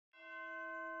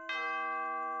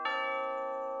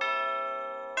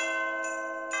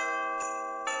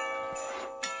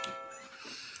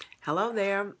Hello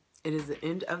there. It is the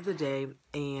end of the day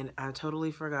and I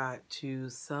totally forgot to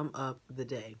sum up the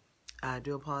day. I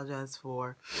do apologize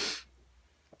for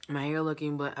my hair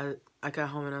looking, but I got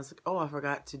home and I was like, oh, I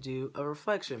forgot to do a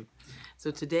reflection.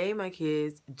 So today my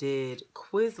kids did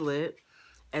Quizlet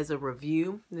as a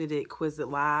review. They did Quizlet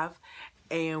Live.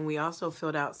 And we also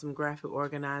filled out some graphic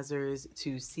organizers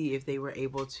to see if they were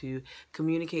able to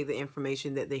communicate the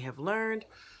information that they have learned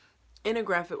in a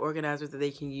graphic organizer that they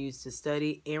can use to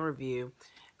study and review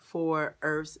for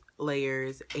Earth's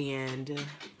layers and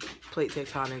plate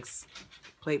tectonics,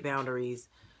 plate boundaries,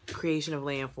 creation of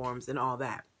landforms, and all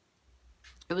that.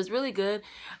 It was really good.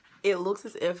 It looks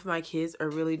as if my kids are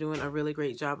really doing a really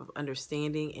great job of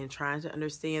understanding and trying to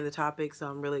understand the topic, so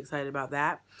I'm really excited about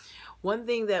that. One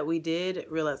thing that we did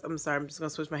realize, I'm sorry, I'm just going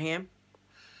to switch my hand.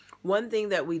 One thing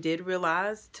that we did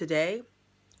realize today,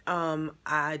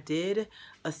 I did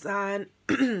assign,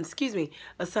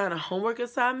 assign a homework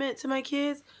assignment to my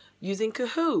kids using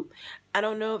Kahoot. I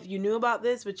don't know if you knew about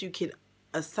this, but you can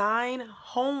assign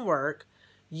homework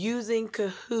using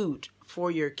Kahoot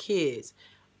for your kids.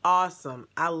 Awesome.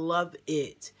 I love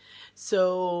it.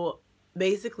 So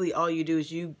basically all you do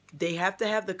is they have to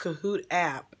have the Kahoot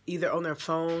app either on their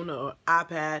phone or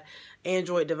iPad,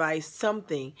 Android device,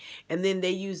 something, and then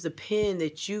they use the pin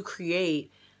that you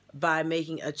create by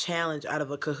making a challenge out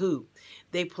of a Kahoot.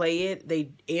 They play it,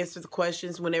 they answer the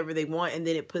questions whenever they want, and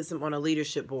then it puts them on a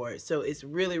leadership board. So it's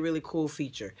really, really cool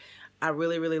feature. I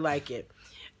really, really like it.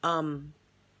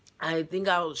 I think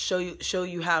I'll show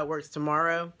you how it works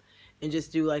tomorrow and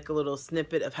just do like a little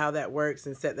snippet of how that works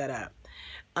and set that up.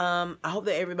 I hope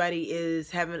that everybody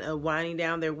is having a winding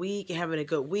down their week and having a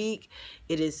good week.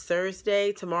 It is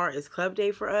Thursday. Tomorrow is club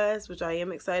day for us, which I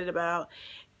am excited about.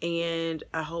 And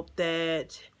I hope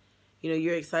that, you know,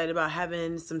 you're excited about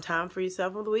having some time for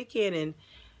yourself on the weekend and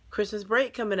Christmas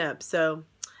break coming up. So,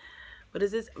 what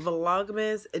is this?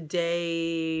 Vlogmas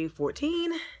day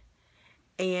 14.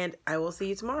 And I will see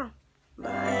you tomorrow.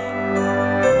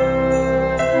 Bye.